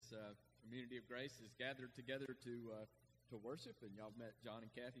Community of Grace is gathered together to worship, and y'all met John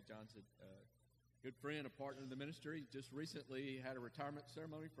and Kathy. John's a good friend, a partner in the ministry. Just recently had a retirement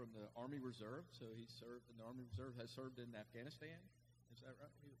ceremony from the Army Reserve, so he served in the Army Reserve, has served in Afghanistan. Is that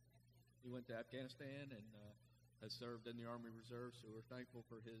right? He went to Afghanistan and has served in the Army Reserve, so we're thankful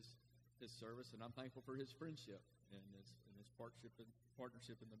for his service, and I'm thankful for his friendship and his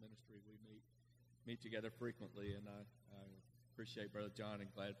partnership in the ministry. We meet together frequently, and I appreciate Brother John and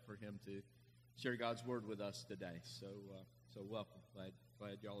glad for him to share God's Word with us today. So welcome.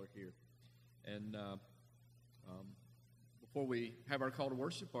 Glad y'all are here. And before we have our call to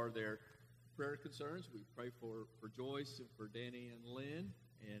worship, are there prayer concerns? We pray for Joyce and for Danny and Lynn.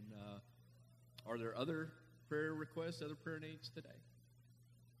 And are there other prayer requests, other prayer needs today?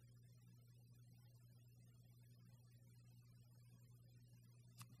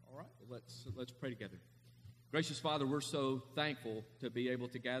 All right, let's pray together. Gracious Father, we're so thankful to be able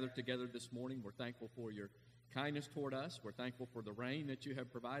to gather together this morning. We're thankful for your kindness toward us. We're thankful for the rain that you have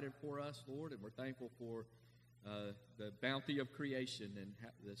provided for us, Lord, and we're thankful for the bounty of creation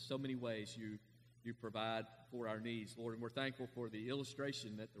and so many ways you provide for our needs, Lord. And we're thankful for the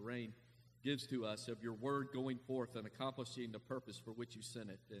illustration that the rain gives to us of your word going forth and accomplishing the purpose for which you sent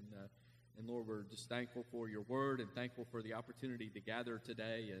it. And Lord, we're just thankful for your word and thankful for the opportunity to gather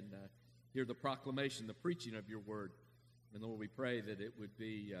today and hear the proclamation, the preaching of your word. And Lord, we pray that it would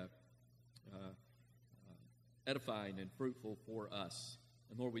be edifying and fruitful for us.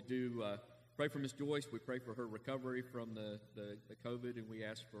 And Lord, we do pray for Miss Joyce. We pray for her recovery from the COVID, and we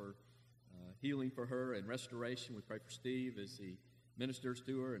ask for healing for her and restoration. We pray for Steve as he ministers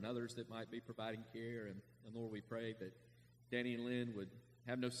to her and others that might be providing care. And Lord, we pray that Danny and Lynn would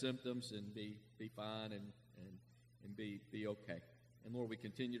have no symptoms and be fine and be okay. And Lord, we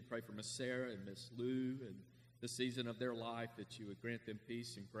continue to pray for Miss Sarah and Miss Lou and the season of their life, that you would grant them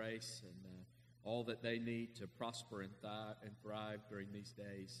peace and grace and all that they need to prosper and thrive during these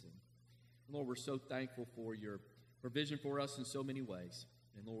days. And Lord, we're so thankful for your provision for us in so many ways.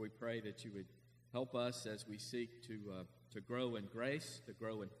 And Lord, we pray that you would help us as we seek to grow in grace, to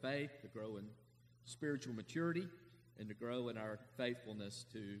grow in faith, to grow in spiritual maturity, and to grow in our faithfulness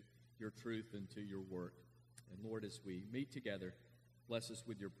to your truth and to your work. And Lord, as we meet together, bless us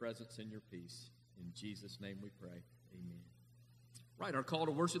with your presence and your peace. In Jesus' name we pray. Amen. Right, our call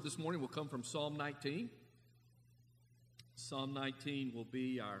to worship this morning will come from Psalm 19. Psalm 19 will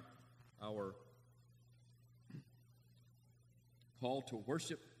be our call to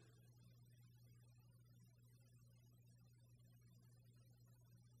worship.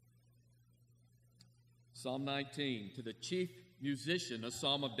 Psalm 19, to the chief musician, a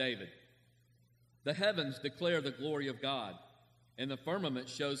psalm of David. The heavens declare the glory of God, and the firmament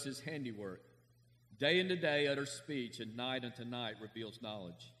shows his handiwork. Day unto day utters speech, and night unto night reveals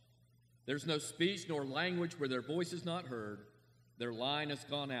knowledge. There's no speech nor language where their voice is not heard. Their line has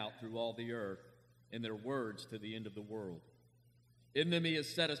gone out through all the earth, and their words to the end of the world. In them he has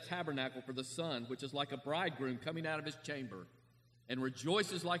set a tabernacle for the sun, which is like a bridegroom coming out of his chamber, and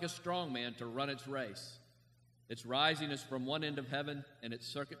rejoices like a strong man to run its race. Its rising is from one end of heaven, and its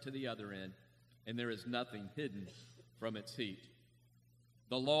circuit to the other end, and there is nothing hidden from its heat.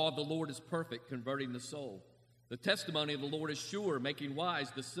 The law of the Lord is perfect, converting the soul. The testimony of the Lord is sure, making wise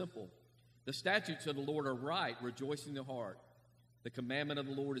the simple. The statutes of the Lord are right, rejoicing the heart. The commandment of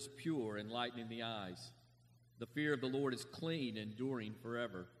the Lord is pure, enlightening the eyes. The fear of the Lord is clean, enduring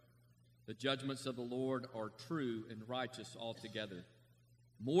forever. The judgments of the Lord are true and righteous altogether.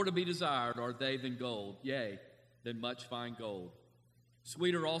 More to be desired are they than gold, yea, than much fine gold.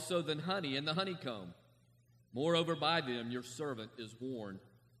 Sweeter also than honey and the honeycomb. Moreover, by them your servant is warned,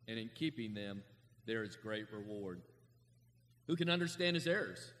 and in keeping them there is great reward. Who can understand his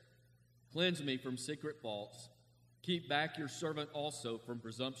errors? Cleanse me from secret faults. Keep back your servant also from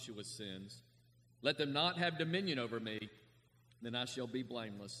presumptuous sins. Let them not have dominion over me, then I shall be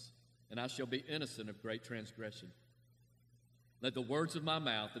blameless, and I shall be innocent of great transgression. Let the words of my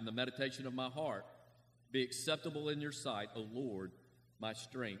mouth and the meditation of my heart be acceptable in your sight, O Lord, my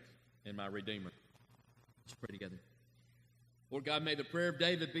strength and my Redeemer. Let's pray together. Lord God, may the prayer of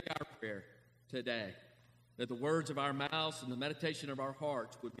David be our prayer today, that the words of our mouths and the meditation of our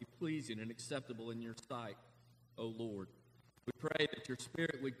hearts would be pleasing and acceptable in your sight, O Lord. We pray that your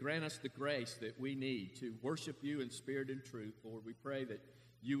Spirit would grant us the grace that we need to worship you in spirit and truth. Lord, we pray that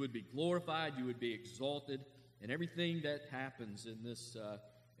you would be glorified, you would be exalted, and everything that happens in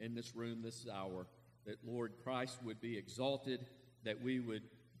this room this hour, that, Lord, Christ would be exalted, that we would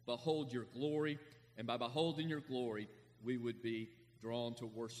behold your glory, and by beholding your glory, we would be drawn to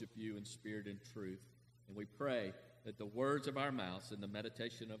worship you in spirit and truth. And we pray that the words of our mouths and the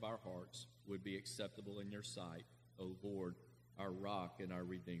meditation of our hearts would be acceptable in your sight, O Lord, our rock and our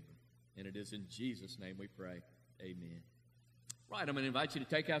Redeemer. And it is in Jesus' name we pray. Amen. Right, I'm going to invite you to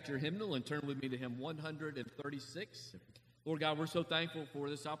take out your hymnal and turn with me to hymn 136. Lord God, we're so thankful for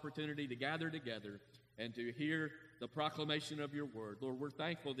this opportunity to gather together and to hear the proclamation of your word. Lord, we're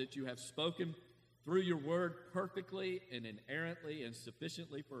thankful that you have spoken through your word perfectly and inerrantly and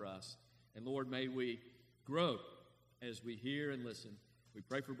sufficiently for us. And Lord, may we grow as we hear and listen. We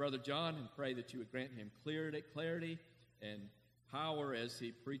pray for Brother John and pray that you would grant him clarity and power as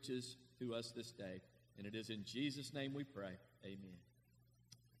he preaches to us this day. And it is in Jesus' name we pray. Amen.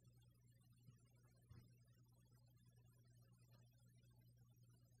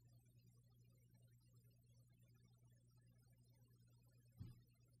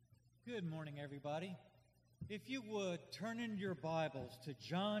 Good morning, everybody. If you would, turn in your Bibles to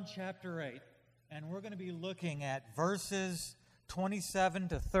John chapter 8, and we're going to be looking at verses 27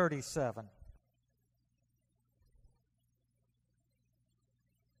 to 37.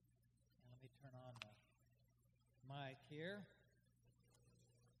 Let me turn on the mic here.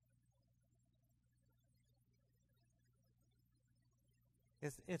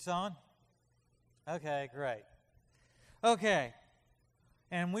 It's on? Okay, great. Okay.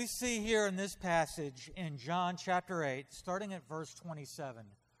 And we see here in this passage in John chapter 8, starting at verse 27,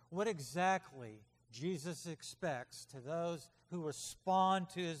 what exactly Jesus expects to those who respond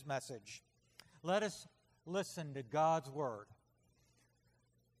to his message. Let us listen to God's word.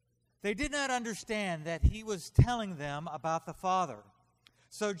 They did not understand that he was telling them about the Father.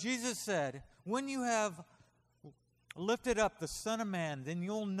 So Jesus said, "When you have lifted up the Son of Man, then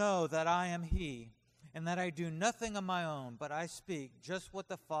you'll know that I am he, and that I do nothing of my own, but I speak just what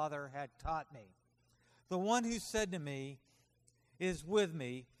the Father had taught me. The one who said to me is with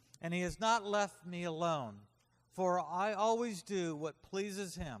me, and he has not left me alone, for I always do what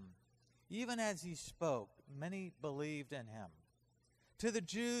pleases him." Even as he spoke, many believed in him. To the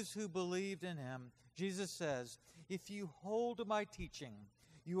Jews who believed in him, Jesus says, "If you hold to my teaching,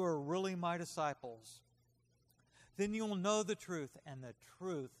 you are really my disciples. Then you will know the truth, and the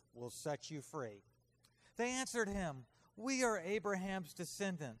truth will set you free." They answered him, "We are Abraham's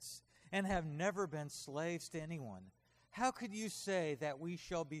descendants and have never been slaves to anyone. How could you say that we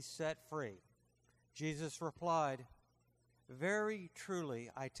shall be set free?" Jesus replied, "Very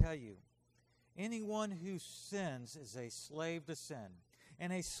truly, I tell you, anyone who sins is a slave to sin,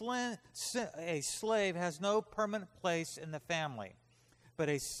 and a slave has no permanent place in the family, but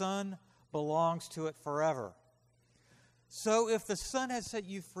a son belongs to it forever. So if the Son has set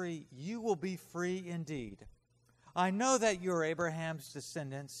you free, you will be free indeed. I know that you are Abraham's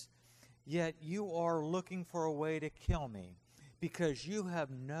descendants, yet you are looking for a way to kill me, because you have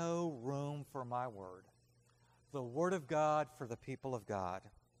no room for my word." The word of God for the people of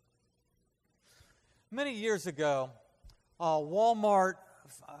God. Many years ago, Walmart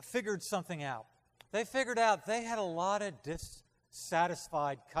figured something out. They figured out they had a lot of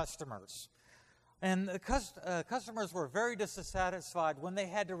dissatisfied customers. And the customers were very dissatisfied when they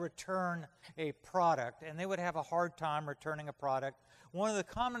had to return a product, and they would have a hard time returning a product. One of the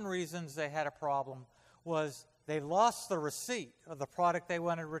common reasons they had a problem was they lost the receipt of the product they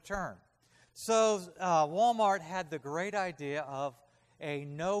wanted to return. So Walmart had the great idea of a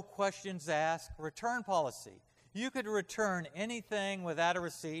no questions asked return policy. You could return anything without a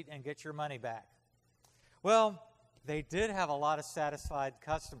receipt and get your money back. Well, they did have a lot of satisfied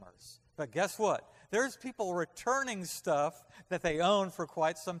customers. But guess what? There's people returning stuff that they own for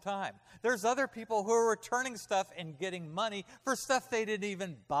quite some time. There's other people who are returning stuff and getting money for stuff they didn't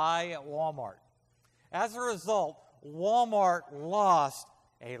even buy at Walmart. As a result, Walmart lost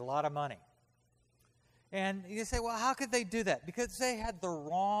a lot of money. And you say, well, how could they do that? Because they had the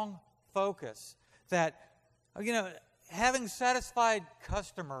wrong focus. That, having satisfied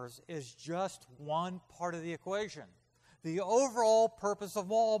customers is just one part of the equation. The overall purpose of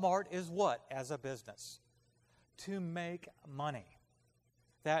Walmart is what as a business? To make money.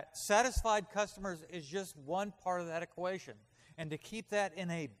 That satisfied customers is just one part of that equation. And to keep that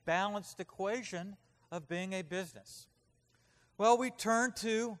in a balanced equation of being a business. Well, we turn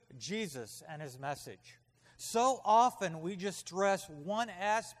to Jesus and his message. So often we just stress one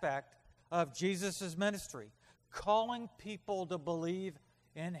aspect of Jesus' ministry, calling people to believe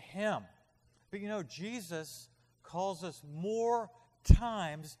in him. But Jesus calls us more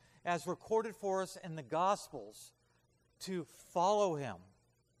times, as recorded for us in the Gospels, to follow him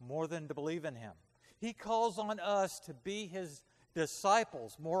more than to believe in him. He calls on us to be his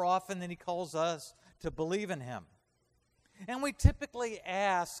disciples more often than he calls us to believe in him. And we typically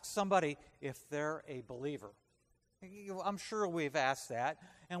ask somebody if they're a believer. I'm sure we've asked that,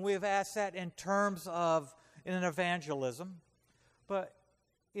 and we've asked that in terms of an evangelism. But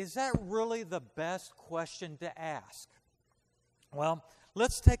is that really the best question to ask? Well,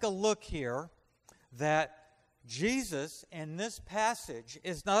 let's take a look here that Jesus in this passage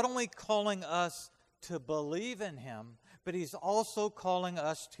is not only calling us to believe in him, but he's also calling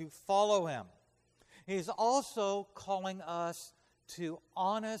us to follow him. He's also calling us to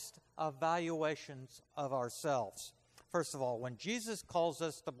honest evaluations of ourselves. First of all, when Jesus calls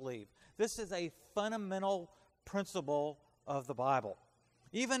us to believe, this is a fundamental principle of the Bible.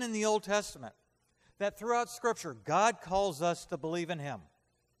 Even in the Old Testament, that throughout Scripture, God calls us to believe in him.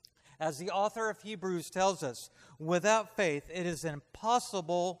 As the author of Hebrews tells us, without faith it is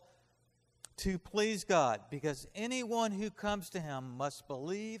impossible to please God, because anyone who comes to him must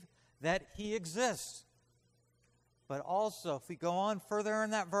believe that he exists. But also, if we go on further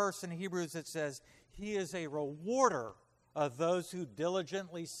in that verse in Hebrews, it says, he is a rewarder of those who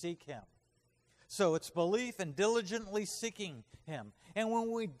diligently seek him. So it's belief and diligently seeking him. And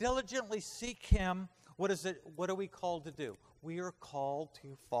when we diligently seek him, what are we called to do? We are called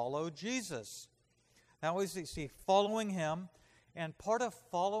to follow Jesus. Now we see following him, and part of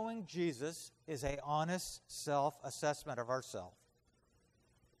following Jesus is an honest self-assessment of ourselves.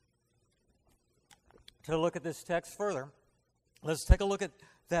 To look at this text further, let's take a look at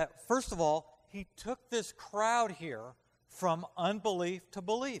that. First of all, he took this crowd here from unbelief to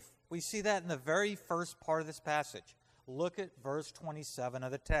belief. We see that in the very first part of this passage. Look at verse 27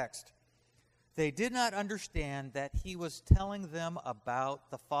 of the text. They did not understand that he was telling them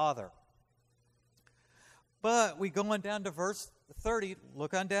about the Father. But we go on down to verse 30.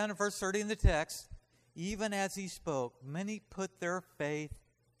 Look on down to verse 30 in the text. Even as he spoke, many put their faith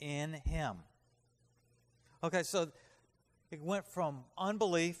in him. Okay, so it went from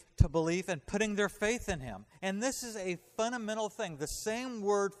unbelief to belief and putting their faith in him. And this is a fundamental thing. The same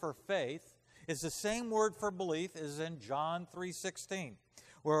word for faith is the same word for belief is in John 3:16,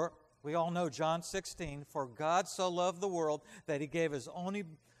 where we all know John 16, for God so loved the world that he gave his only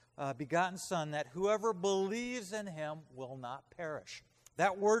begotten Son, that whoever believes in him will not perish.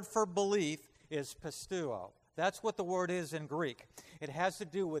 That word for belief is pisteuo. That's what the word is in Greek. It has to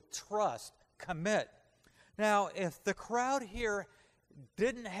do with trust, commit. Now, if the crowd here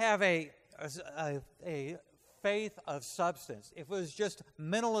didn't have a faith of substance, if it was just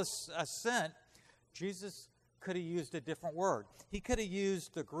mental assent, Jesus could have used a different word. He could have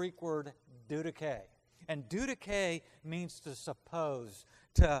used the Greek word deuteke. And deuteke means to suppose,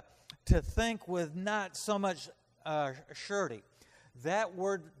 to think with not so much surety. That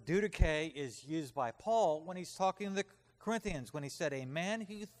word deuteke is used by Paul when he's talking to the Corinthians, when he said, a man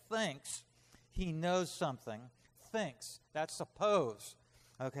who thinks he knows something, thinks, that's suppose,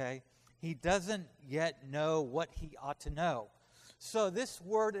 okay? He doesn't yet know what he ought to know. So this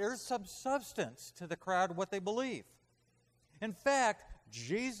word, there's some substance to the crowd, what they believe. In fact,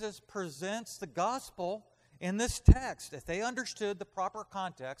 Jesus presents the gospel in this text. If they understood the proper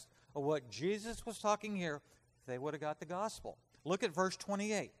context of what Jesus was talking here, they would have got the gospel. Look at verse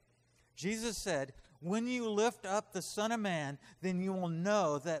 28. Jesus said, when you lift up the Son of Man, then you will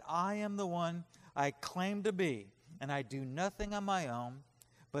know that I am the one I claim to be, and I do nothing on my own,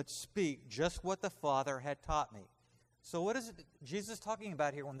 but speak just what the Father had taught me. So what is Jesus talking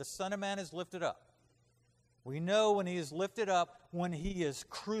about here when the Son of Man is lifted up? We know when he is lifted up, when he is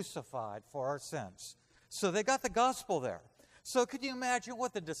crucified for our sins. So they got the gospel there. So could you imagine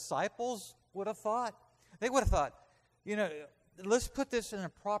what the disciples would have thought? They would have thought, let's put this in a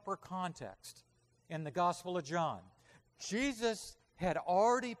proper context. In the Gospel of John, Jesus had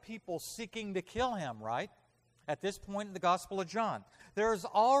already people seeking to kill him, right? At this point in the Gospel of John, there's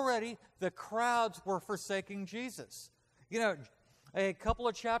already the crowds were forsaking Jesus. A couple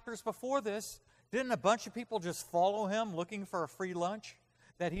of chapters before this, didn't a bunch of people just follow him looking for a free lunch?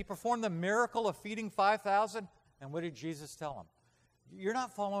 That he performed the miracle of feeding 5,000? And what did Jesus tell them? You're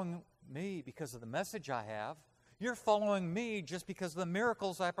not following me because of the message I have. You're following me just because of the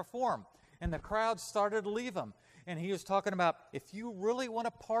miracles I perform. And the crowd started to leave him. And he was talking about, if you really want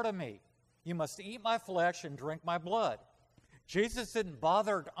a part of me, you must eat my flesh and drink my blood. Jesus didn't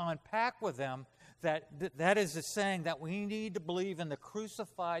bother to unpack with them that is a saying that we need to believe in the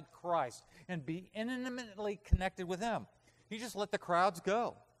crucified Christ and be intimately connected with him. He just let the crowds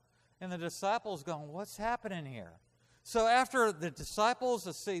go. And the disciples going, what's happening here? So after the disciples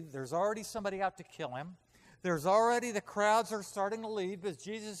see there's already somebody out to kill him, there's already the crowds are starting to leave because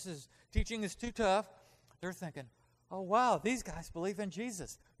Jesus' teaching is too tough. They're thinking, oh, wow, these guys believe in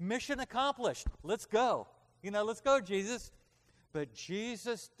Jesus. Mission accomplished. Let's go. Let's go, Jesus. But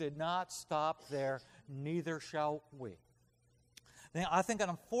Jesus did not stop there, neither shall we. Now, I think that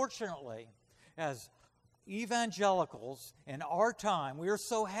unfortunately, as evangelicals in our time, we are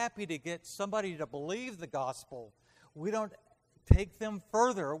so happy to get somebody to believe the gospel, we don't take them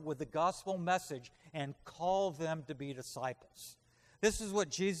further with the gospel message and call them to be disciples. This is what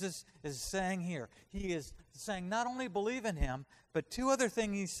Jesus is saying here. He is saying not only believe in him, but two other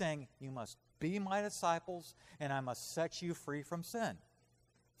things he's saying. You must be my disciples, and I must set you free from sin.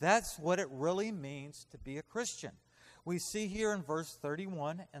 That's what it really means to be a Christian. We see here in verse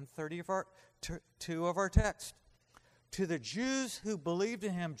 31 and 32 of our text. To the Jews who believed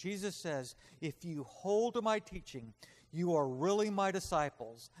in him, Jesus says, if you hold to my teaching, you are really my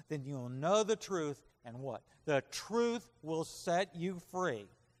disciples. Then you will know the truth, and what? The truth will set you free.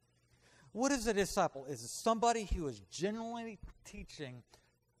 What is a disciple? Is somebody who is genuinely teaching,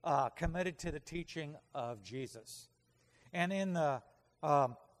 committed to the teaching of Jesus. And in the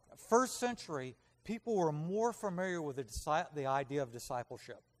first century, people were more familiar with the idea of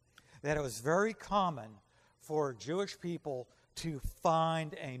discipleship. That it was very common for Jewish people to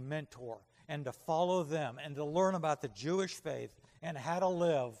find a mentor and to follow them and to learn about the Jewish faith and how to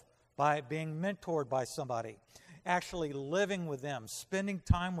live by being mentored by somebody, actually living with them, spending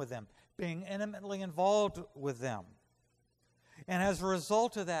time with them, being intimately involved with them. And as a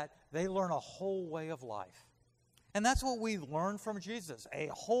result of that, they learn a whole way of life. And that's what we learn from Jesus, a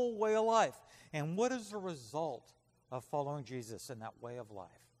whole way of life. And what is the result of following Jesus in that way of life?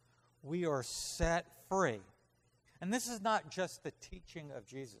 We are set free. And this is not just the teaching of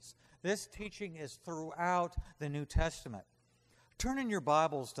Jesus. This teaching is throughout the New Testament. Turn in your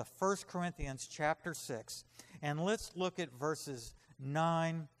Bibles to 1 Corinthians chapter 6, and let's look at verses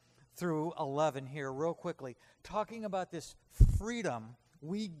 9 through 11 here real quickly, talking about this freedom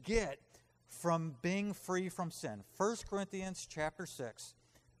we get from being free from sin. 1 Corinthians chapter 6,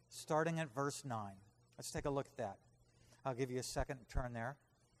 starting at verse 9. Let's take a look at that. I'll give you a second to turn there.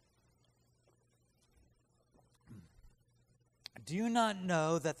 Do you not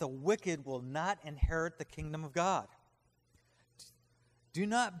know that the wicked will not inherit the kingdom of God? Do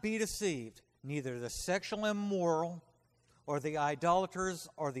not be deceived. Neither the sexually immoral, or the idolaters,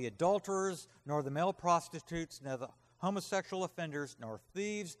 or the adulterers, nor the male prostitutes, nor the homosexual offenders, nor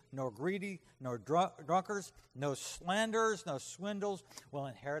thieves, nor greedy, nor drunkards, no slanderers, no swindles will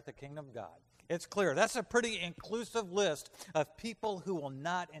inherit the kingdom of God. It's clear. That's a pretty inclusive list of people who will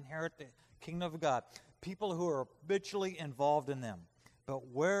not inherit the kingdom of God. People who are habitually involved in them. But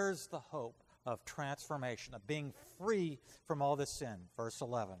where's the hope of transformation, of being free from all this sin? Verse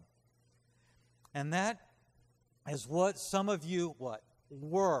 11. And that is what some of you,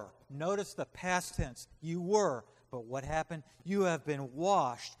 were. Notice the past tense. You were. But what happened? You have been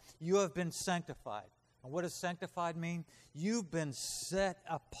washed. You have been sanctified. And what does sanctified mean? You've been set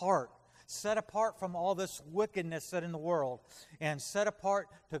apart. Set apart from all this wickedness that's in the world, and set apart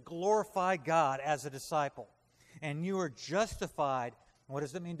to glorify God as a disciple. And you are justified. What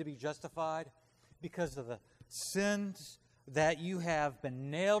does it mean to be justified? Because of the sins that you have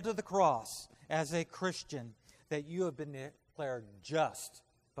been nailed to the cross as a Christian, that you have been declared just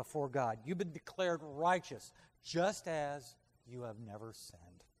before God. You've been declared righteous, just as you have never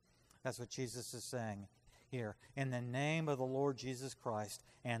sinned. That's what Jesus is saying here. In the name of the Lord Jesus Christ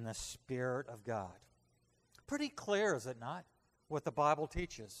and the Spirit of God. Pretty clear, is it not, what the Bible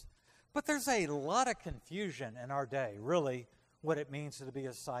teaches? But there's a lot of confusion in our day, really, what it means to be a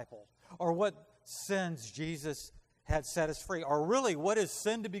disciple, or what sins Jesus had set us free, or really, what is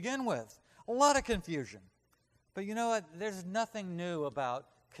sin to begin with? A lot of confusion. But you know what? There's nothing new about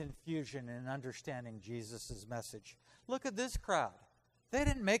confusion in understanding Jesus' message. Look at this crowd. They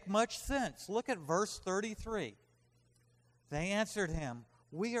didn't make much sense. Look at verse 33. They answered him,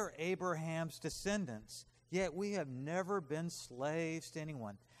 we are Abraham's descendants, yet we have never been slaves to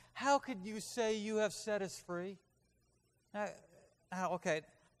anyone. How could you say you have set us free? Okay,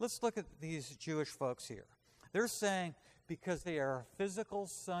 let's look at these Jewish folks here. They're saying because they are a physical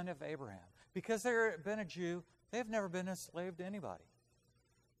son of Abraham, because they've been a Jew, they've never been a slave to anybody.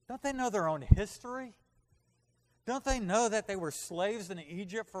 Don't they know their own history? Don't they know that they were slaves in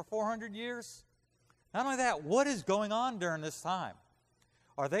Egypt for 400 years? Not only that, what is going on during this time?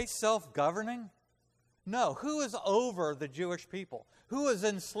 Are they self-governing? No. Who is over the Jewish people? Who has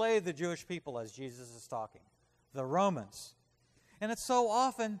enslaved the Jewish people as Jesus is talking? The Romans. And it's so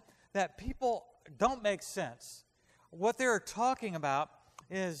often that people don't make sense. What they're talking about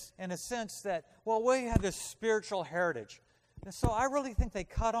is, in a sense, that, well, we have this spiritual heritage. And so I really think they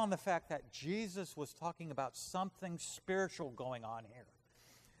cut on the fact that Jesus was talking about something spiritual going on here.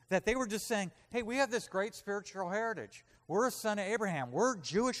 That they were just saying, hey, we have this great spiritual heritage. We're a son of Abraham. We're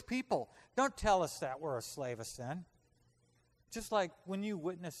Jewish people. Don't tell us that we're a slave of sin. Just like when you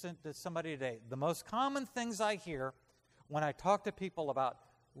witness it to somebody today, the most common things I hear when I talk to people about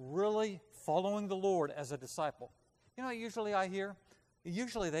really following the Lord as a disciple, you know what usually I hear?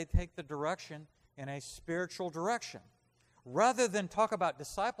 Usually they take the direction in a spiritual direction. Rather than talk about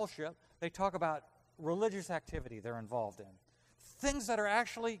discipleship, they talk about religious activity they're involved in. Things that are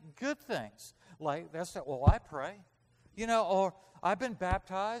actually good things. Like they'll say, well, I pray, you know, or I've been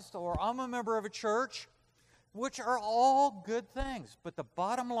baptized, or I'm a member of a church, which are all good things. But the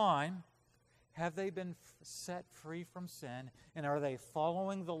bottom line, have they been set free from sin, and are they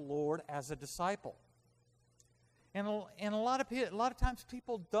following the Lord as a disciple? And a lot of times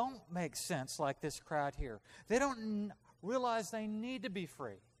people don't make sense like this crowd here. They don't realize they need to be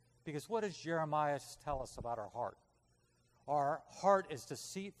free. Because what does Jeremiah tell us about our heart? Our heart is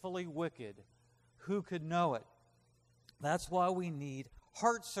deceitfully wicked. Who could know it? That's why we need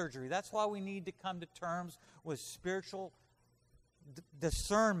heart surgery. That's why we need to come to terms with spiritual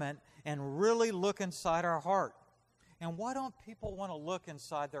discernment and really look inside our heart. And why don't people want to look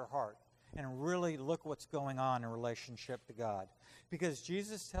inside their heart and really look what's going on in relationship to God? Because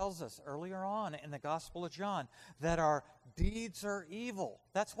Jesus tells us earlier on in the Gospel of John that our deeds are evil.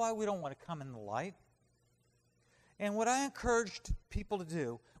 That's why we don't want to come in the light. And what I encouraged people to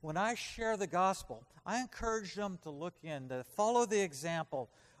do, when I share the gospel, I encourage them to look in, to follow the example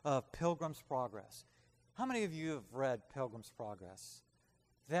of Pilgrim's Progress. How many of you have read Pilgrim's Progress?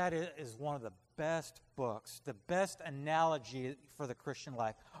 That is one of the best books, the best analogy for the Christian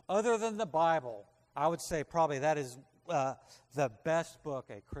life. Other than the Bible, I would say probably that is the best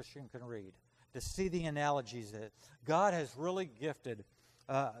book a Christian can read, to see the analogies that God has really gifted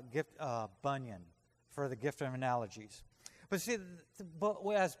Bunyan for the gift of analogies. But see,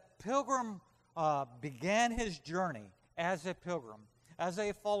 as Pilgrim began his journey as a pilgrim, as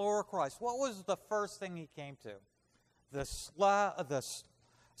a follower of Christ, what was the first thing he came to? The Slough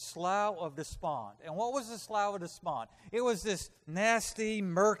of Despond. And what was the Slough of Despond? It was this nasty,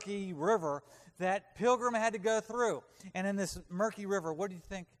 murky river that Pilgrim had to go through. And in this murky river, what do you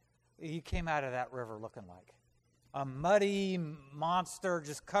think he came out of that river looking like? A muddy monster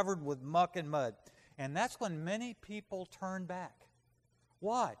just covered with muck and mud. And that's when many people turn back.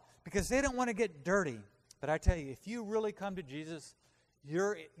 Why? Because they don't want to get dirty. But I tell you, if you really come to Jesus,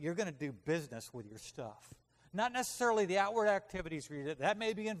 you're going to do business with your stuff. Not necessarily the outward activities that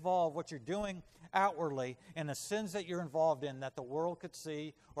may be involved, what you're doing outwardly, and the sins that you're involved in that the world could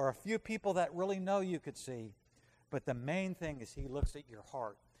see, or a few people that really know you could see. But the main thing is he looks at your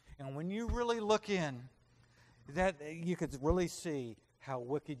heart. And when you really look in, that you could really see how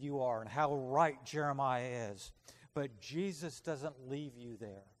wicked you are and how right Jeremiah is. But Jesus doesn't leave you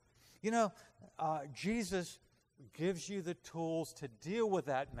there. You know, Jesus gives you the tools to deal with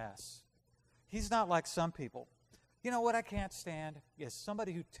that mess. He's not like some people. You know what I can't stand is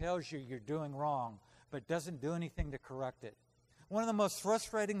somebody who tells you you're doing wrong but doesn't do anything to correct it. One of the most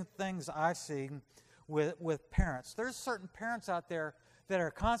frustrating things I see with parents, there's certain parents out there that are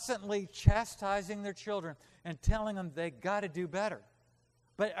constantly chastising their children and telling them they got to do better,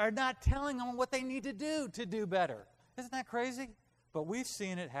 but are not telling them what they need to do better. Isn't that crazy? But we've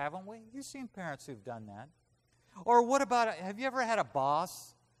seen it, haven't we? You've seen parents who've done that. Or what about, have you ever had a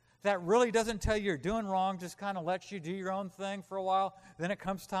boss that really doesn't tell you you're doing wrong, just kind of lets you do your own thing for a while, then it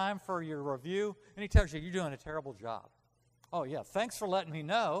comes time for your review, and he tells you you're doing a terrible job? Oh, yeah, thanks for letting me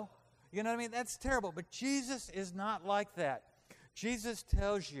know. You know what I mean? That's terrible. But Jesus is not like that. Jesus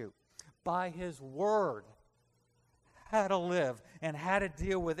tells you by his word how to live and how to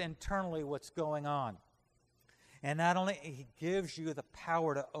deal with internally what's going on. And not only, he gives you the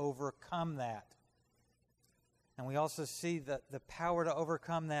power to overcome that. And we also see that the power to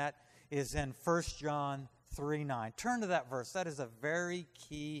overcome that is in 1 John 3:9. Turn to that verse. That is a very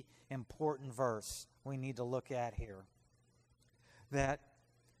key, important verse we need to look at here. That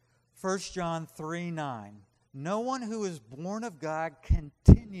 1 John 3:9. No one who is born of God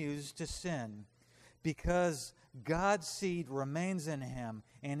continues to sin because God's seed remains in him,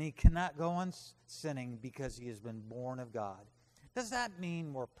 and he cannot go on sinning because he has been born of God. Does that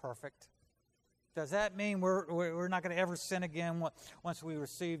mean we're perfect? Does that mean we're not going to ever sin again once we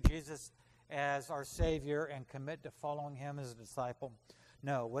receive Jesus as our Savior and commit to following him as a disciple?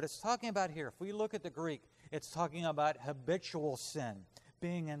 No. What it's talking about here, if we look at the Greek, it's talking about habitual sin,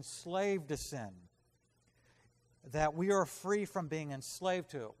 being enslaved to sin. That we are free from being enslaved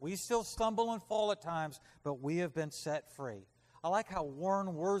to it. We still stumble and fall at times, but we have been set free. I like how Warren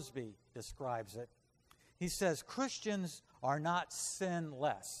Wiersbe describes it. he says Christians are not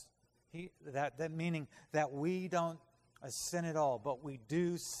sinless. That meaning that we don't sin at all, but we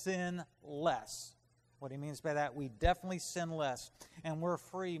do sin less. What he means by that, we definitely sin less, and we're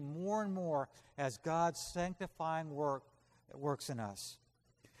free more and more as God's sanctifying work works in us.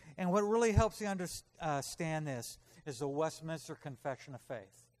 And what really helps you understand this is the Westminster Confession of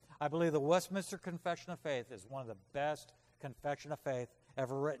Faith. I believe the Westminster Confession of Faith is one of the best confession of faith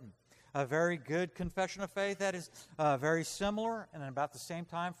ever written. A very good confession of faith that is very similar and in about the same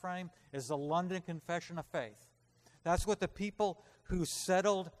time frame is the London Confession of Faith. That's what the people who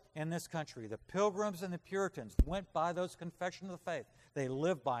settled in this country, the Pilgrims and the Puritans, went by those confessions of faith. They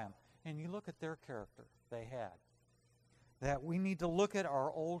lived by them. And you look at their character they had. That we need to look at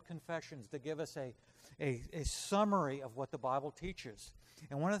our old confessions to give us a summary of what the Bible teaches.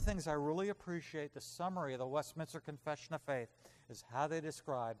 And one of the things I really appreciate the summary of the Westminster Confession of Faith is how they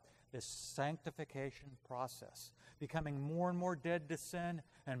describe this sanctification process, becoming more and more dead to sin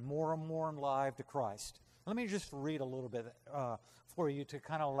and more alive to Christ. Let me just read a little bit for you to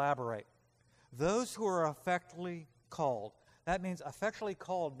kind of elaborate. Those who are effectually called, that means effectually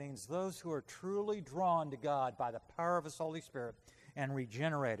called means those who are truly drawn to God by the power of His Holy Spirit and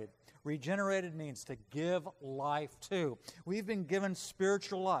regenerated. Regenerated means to give life to. We've been given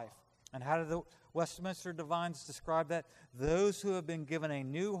spiritual life. And how do the Westminster Divines describe that? Those who have been given a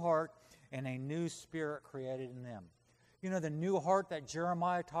new heart and a new spirit created in them. You know, the new heart that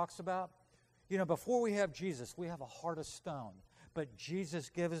Jeremiah talks about? You know, before we have Jesus, we have a heart of stone. But Jesus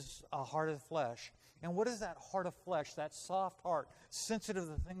gives us a heart of flesh. And what is that heart of flesh, that soft heart, sensitive to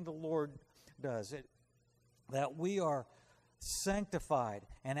the thing the Lord does? That we are sanctified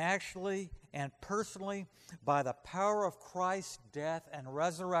and actually and personally by the power of Christ's death and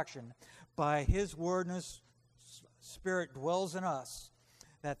resurrection, by His word and His Spirit dwells in us,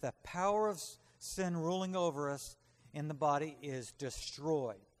 that the power of sin ruling over us in the body is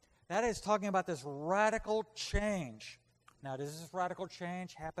destroyed. That is talking about this radical change. Now, does this radical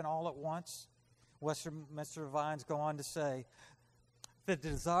change happen all at once? Westminster Divines go on to say, the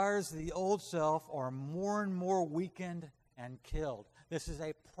desires of the old self are more and more weakened and killed. This is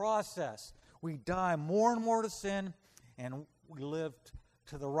a process. We die more and more to sin, and we live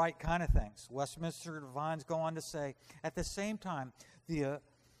to the right kind of things. Westminster Divines go on to say, at the same time, the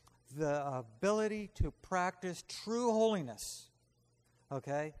ability to practice true holiness,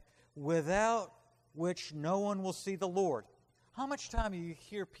 okay, without which no one will see the Lord. How much time do you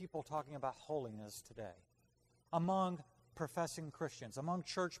hear people talking about holiness today among professing Christians, among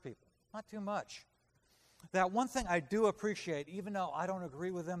church people? Not too much. That one thing I do appreciate, even though I don't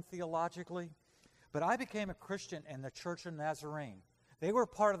agree with them theologically, but I became a Christian in the Church of Nazarene. They were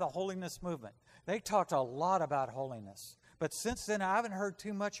part of the holiness movement. They talked a lot about holiness. But since then, I haven't heard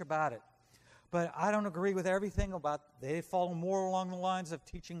too much about it. But I don't agree with everything about, they follow more along the lines of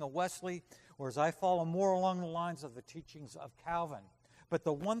teaching of Wesley, whereas I follow more along the lines of the teachings of Calvin. But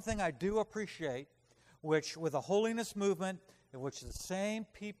the one thing I do appreciate, which with the holiness movement, in which the same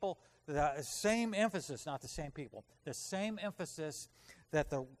people, the same emphasis, not the same people, the same emphasis that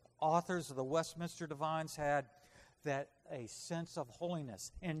the authors of the Westminster Divines had, that a sense of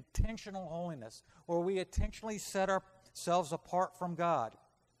holiness, intentional holiness, where we intentionally set ourselves apart from God.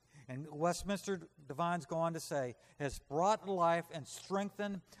 And Westminster Divines go on to say, has brought to life and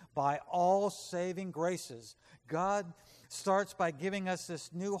strengthened by all saving graces. God starts by giving us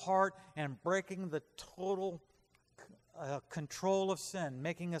this new heart and breaking the total control of sin,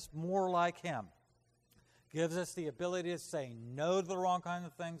 making us more like Him. Gives us the ability to say no to the wrong kind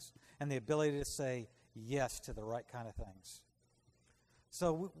of things and the ability to say yes to the right kind of things.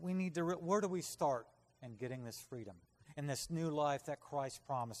 So we need to, where do we start in getting this freedom, in this new life that Christ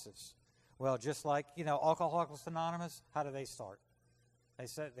promises? Well, just like, Alcoholics Anonymous, how do they start?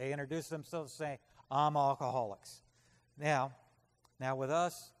 They introduce themselves saying, I'm alcoholics. Now with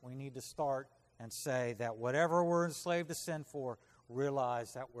us, we need to start and say that whatever we're enslaved to sin for,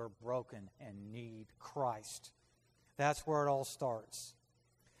 realize that we're broken and need Christ. That's where it all starts.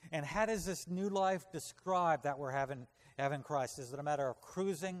 And how does this new life describe that we're having Christ? Is it a matter of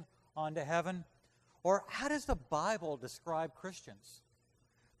cruising onto heaven? Or how does the Bible describe Christians?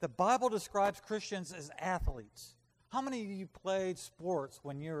 The Bible describes Christians as athletes. How many of you played sports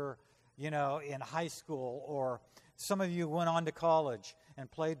when you were, in high school, or some of you went on to college and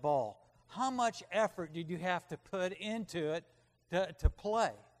played ball? How much effort did you have to put into it to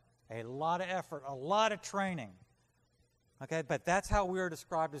play? A lot of effort, a lot of training. Okay, but that's how we are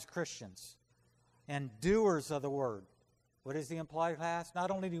described as Christians. And doers of the word. What is the implied class?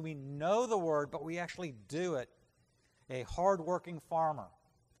 Not only do we know the word, but we actually do it. A hard-working farmer.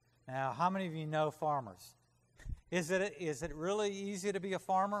 Now, how many of you know farmers? Is it really easy to be a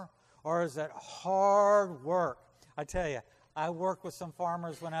farmer, or is it hard work? I tell you, I worked with some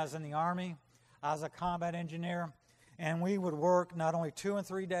farmers when I was in the Army. I was a combat engineer, and we would work not only 2 and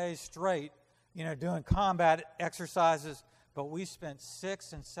 3 days straight, doing combat exercises, but we spent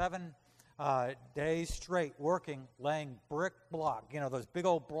 6 and 7 days straight working, laying brick block, those big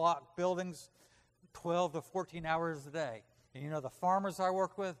old block buildings, 12 to 14 hours a day. And the farmers I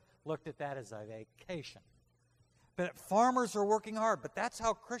worked with looked at that as a vacation. But farmers are working hard, but that's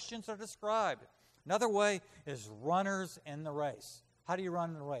how Christians are described. Another way is runners in the race. How do you run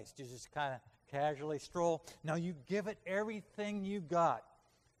in the race? Do you just kind of casually stroll? No, you give it everything you got.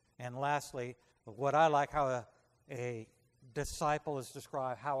 And lastly, what I like, how a disciple is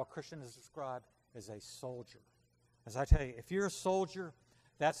described, how a Christian is described, is a soldier. As I tell you, if you're a soldier,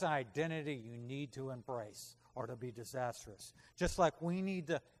 that's an identity you need to embrace, or to be disastrous. Just like we need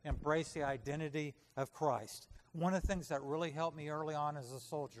to embrace the identity of Christ. One of the things that really helped me early on as a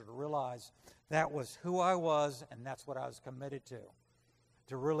soldier to realize that was who I was, and that's what I was committed to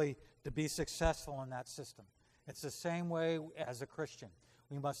be successful in that system. It's the same way as a Christian.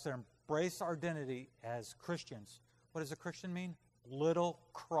 We must embrace our identity as Christians. What does a Christian mean? Little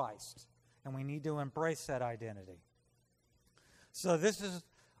Christ. And we need to embrace that identity. So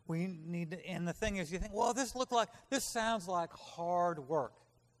we need to, and the thing is, you think, well, this sounds like hard work.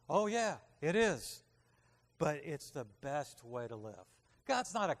 Oh yeah, it is. But it's the best way to live.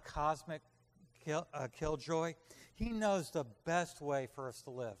 God's not a cosmic killjoy. He knows the best way for us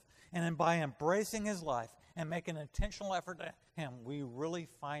to live. And then by embracing His life and making an intentional effort to Him, we really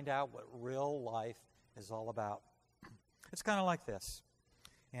find out what real life is all about. It's kind of like this.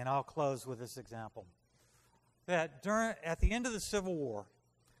 And I'll close with this example. That at the end of the Civil War,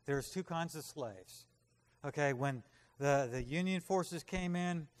 there's 2 kinds of slaves. Okay, when the Union forces came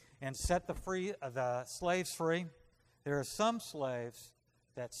in and set the slaves free, there are some slaves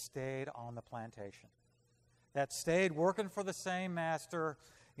that stayed on the plantation, that stayed working for the same master.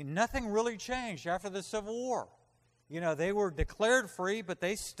 Nothing really changed after the Civil War. They were declared free, but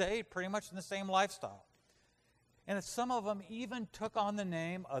they stayed pretty much in the same lifestyle. And some of them even took on the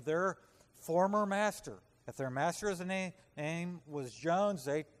name of their former master. If their master's name was Jones,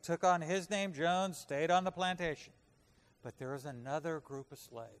 they took on his name, Jones, stayed on the plantation. But there was another group of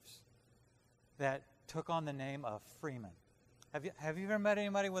slaves that took on the name of freemen. Have you ever met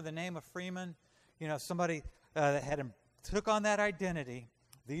anybody with the name of freeman? Somebody that took on that identity.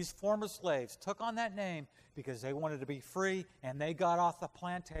 These former slaves took on that name because they wanted to be free, and they got off the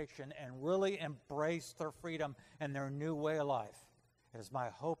plantation and really embraced their freedom and their new way of life. It is my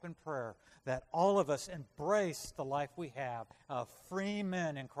hope and prayer that all of us embrace the life we have of free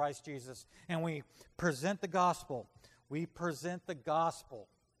men in Christ Jesus, and we present the gospel. We present the gospel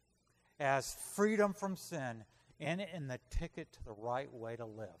as freedom from sin and in the ticket to the right way to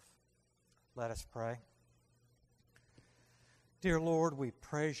live. Let us pray. Dear Lord, we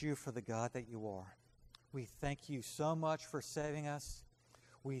praise you for the God that you are. We thank you so much for saving us.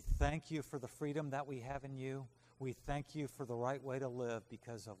 We thank you for the freedom that we have in you. We thank you for the right way to live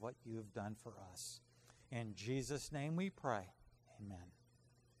because of what you have done for us. In Jesus' name we pray. Amen.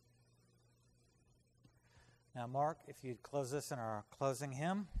 Now, Mark, if you'd close us in our closing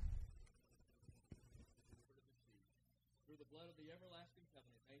hymn. Through the blood of the everlasting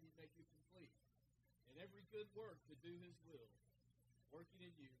covenant, may He make you complete in every good work to do His will, working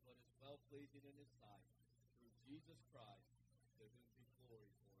in you what is well-pleasing in His sight, through Jesus Christ, to whom be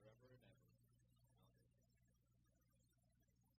glory forever and ever.